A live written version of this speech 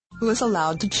who is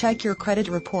allowed to check your credit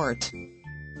report?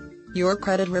 Your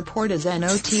credit report is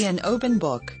not an open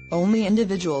book. Only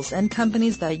individuals and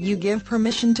companies that you give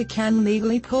permission to can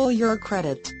legally pull your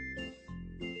credit.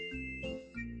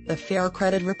 The Fair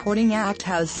Credit Reporting Act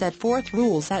has set forth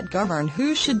rules that govern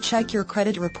who should check your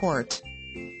credit report.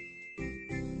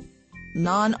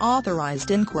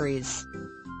 Non-authorized inquiries.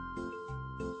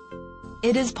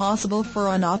 It is possible for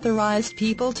unauthorized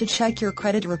people to check your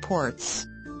credit reports.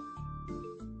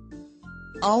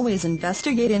 Always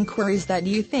investigate inquiries that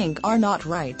you think are not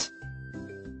right.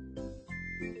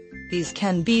 These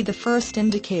can be the first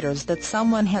indicators that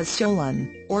someone has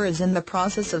stolen, or is in the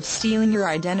process of stealing your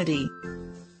identity.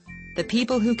 The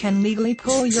people who can legally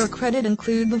pull your credit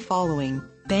include the following: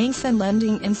 banks and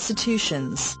lending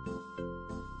institutions.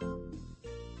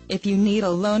 If you need a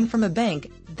loan from a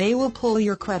bank, they will pull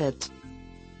your credit.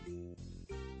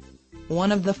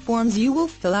 One of the forms you will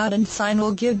fill out and sign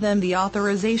will give them the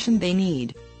authorization they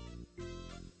need.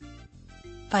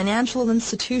 Financial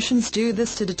institutions do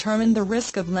this to determine the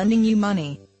risk of lending you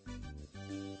money.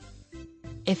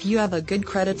 If you have a good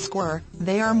credit score,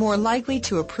 they are more likely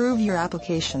to approve your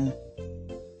application.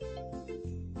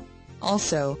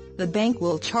 Also, the bank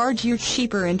will charge you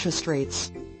cheaper interest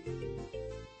rates.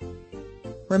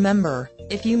 Remember,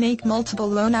 if you make multiple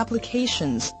loan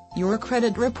applications, your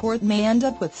credit report may end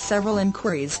up with several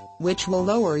inquiries, which will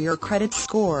lower your credit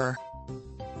score.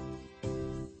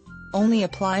 Only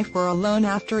apply for a loan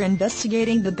after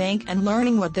investigating the bank and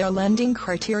learning what their lending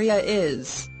criteria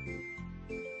is.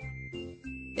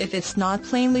 If it's not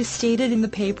plainly stated in the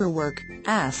paperwork,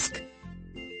 ask.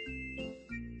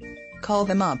 Call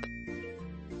them up.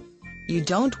 You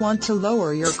don't want to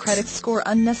lower your credit score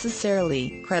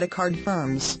unnecessarily. Credit card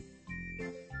firms.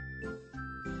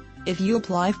 If you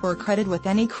apply for credit with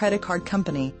any credit card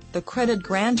company, the credit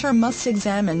grantor must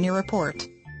examine your report.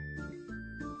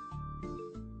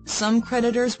 Some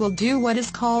creditors will do what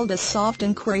is called a soft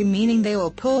inquiry, meaning they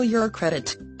will pull your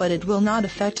credit, but it will not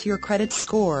affect your credit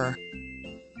score.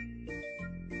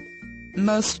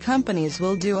 Most companies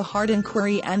will do a hard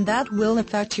inquiry and that will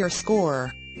affect your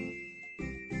score.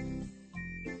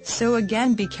 So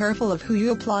again, be careful of who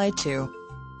you apply to.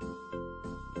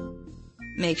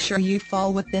 Make sure you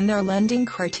fall within their lending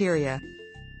criteria.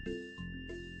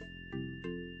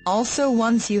 Also,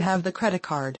 once you have the credit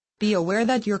card, be aware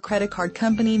that your credit card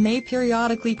company may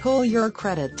periodically pull your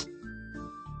credit.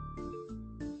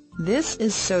 This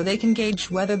is so they can gauge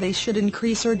whether they should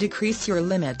increase or decrease your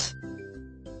limit.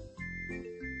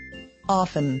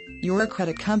 Often, your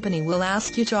credit company will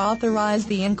ask you to authorize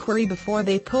the inquiry before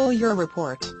they pull your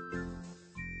report.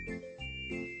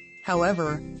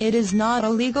 However, it is not a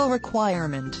legal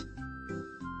requirement.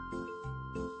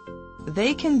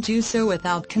 They can do so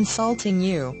without consulting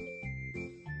you.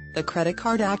 The Credit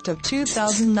Card Act of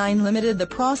 2009 limited the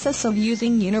process of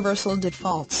using universal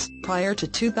defaults. Prior to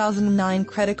 2009,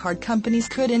 credit card companies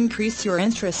could increase your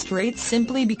interest rate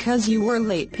simply because you were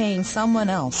late paying someone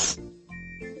else.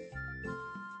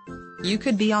 You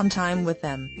could be on time with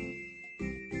them,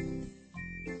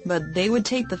 but they would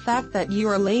take the fact that you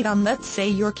are late on, let's say,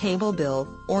 your cable bill,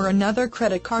 or another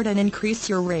credit card and increase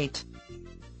your rate.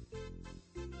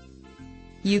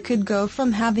 You could go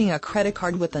from having a credit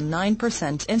card with a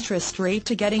 9% interest rate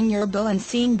to getting your bill and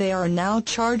seeing they are now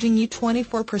charging you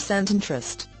 24%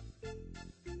 interest.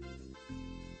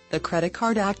 The Credit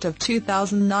Card Act of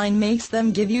 2009 makes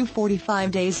them give you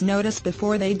 45 days notice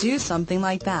before they do something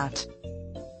like that.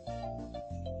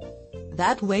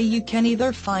 That way you can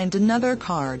either find another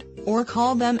card, or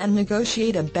call them and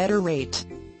negotiate a better rate.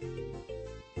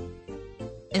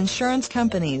 Insurance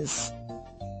companies.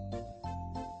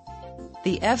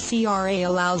 The FCRA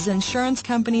allows insurance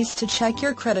companies to check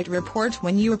your credit report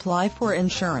when you apply for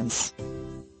insurance.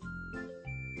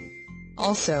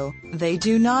 Also, they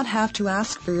do not have to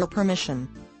ask for your permission.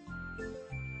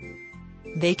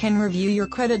 They can review your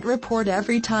credit report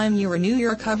every time you renew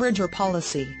your coverage or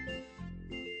policy.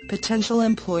 Potential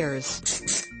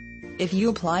employers. If you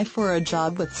apply for a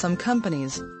job with some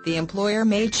companies, the employer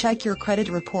may check your credit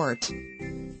report.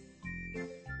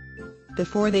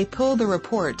 Before they pull the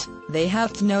report, they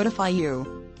have to notify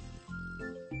you.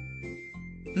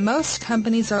 Most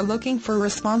companies are looking for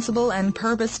responsible and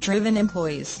purpose-driven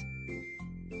employees.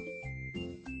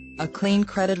 A clean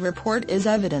credit report is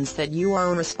evidence that you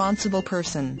are a responsible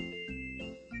person.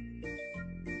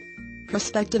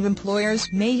 Prospective employers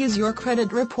may use your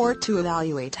credit report to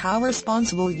evaluate how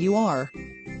responsible you are.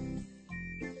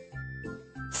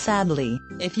 Sadly,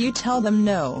 if you tell them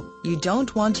no, you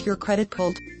don't want your credit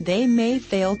pulled, they may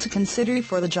fail to consider you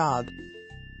for the job.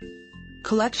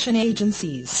 Collection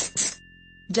agencies.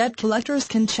 Debt collectors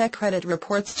can check credit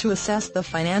reports to assess the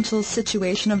financial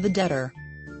situation of the debtor.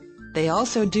 They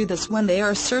also do this when they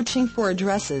are searching for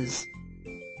addresses.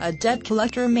 A debt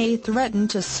collector may threaten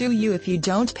to sue you if you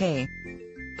don't pay.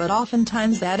 But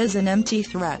oftentimes that is an empty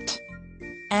threat.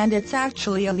 And it's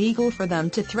actually illegal for them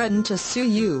to threaten to sue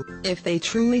you, if they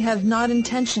truly have not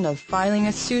intention of filing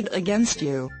a suit against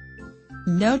you.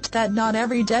 Note that not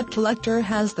every debt collector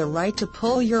has the right to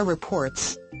pull your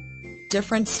reports.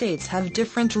 Different states have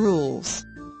different rules.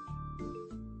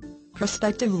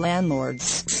 Prospective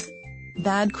landlords.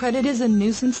 Bad credit is a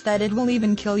nuisance that it will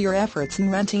even kill your efforts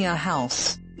in renting a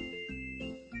house.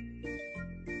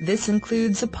 This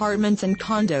includes apartments and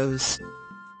condos.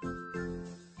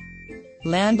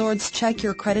 Landlords check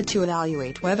your credit to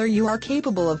evaluate whether you are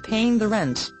capable of paying the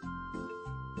rent.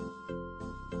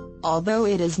 Although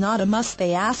it is not a must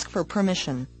they ask for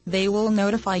permission, they will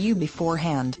notify you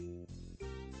beforehand.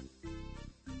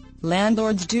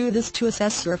 Landlords do this to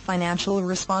assess your financial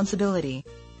responsibility.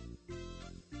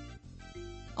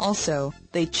 Also,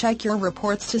 they check your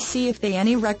reports to see if they have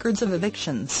any records of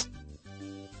evictions.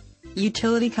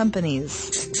 Utility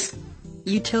companies.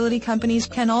 Utility companies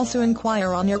can also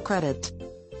inquire on your credit.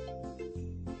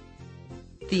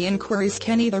 The inquiries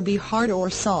can either be hard or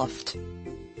soft.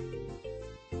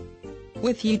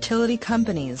 With utility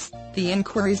companies, the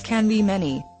inquiries can be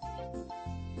many.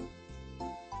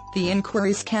 The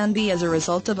inquiries can be as a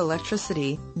result of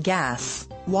electricity, gas,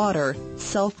 water,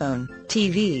 cell phone,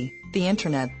 TV, the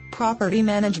internet, property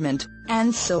management,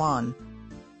 and so on.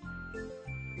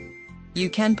 You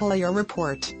can pull your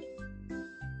report.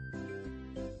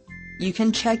 You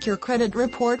can check your credit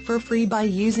report for free by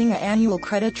using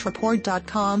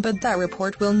annualcreditreport.com, but that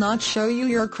report will not show you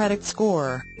your credit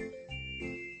score.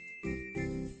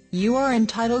 You are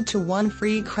entitled to one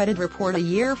free credit report a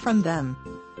year from them.